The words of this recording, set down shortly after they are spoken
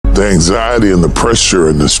the anxiety and the pressure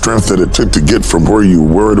and the strength that it took to get from where you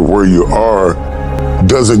were to where you are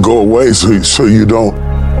doesn't go away, so you don't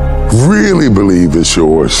really believe it's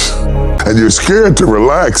yours. And you're scared to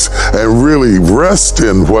relax and really rest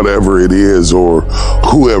in whatever it is or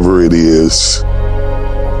whoever it is.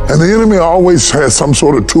 And the enemy always has some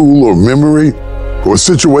sort of tool or memory or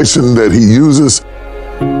situation that he uses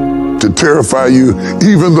to terrify you,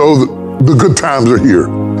 even though the good times are here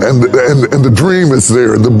and the dream is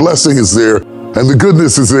there and the blessing is there and the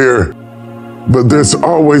goodness is there. But there's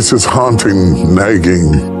always this haunting,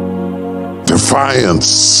 nagging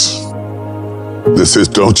defiance that says,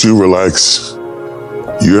 don't you relax.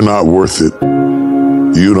 You're not worth it.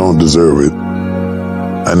 You don't deserve it.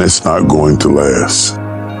 And it's not going to last.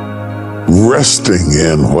 Resting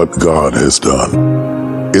in what God has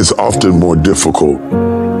done is often more difficult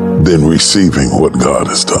than receiving what God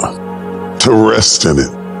has done. To rest in it,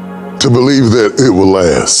 to believe that it will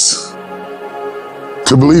last,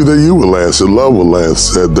 to believe that you will last, that love will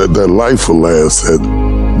last, that life will last,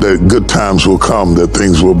 that good times will come, that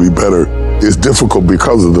things will be better, is difficult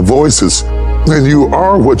because of the voices. And you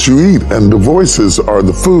are what you eat, and the voices are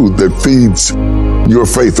the food that feeds your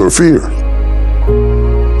faith or fear.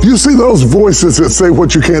 You see those voices that say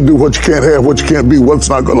what you can't do, what you can't have, what you can't be, what's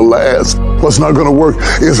not going to last, what's not going to work,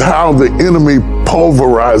 is how the enemy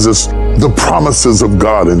pulverizes the promises of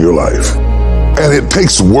God in your life. And it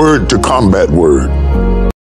takes word to combat word.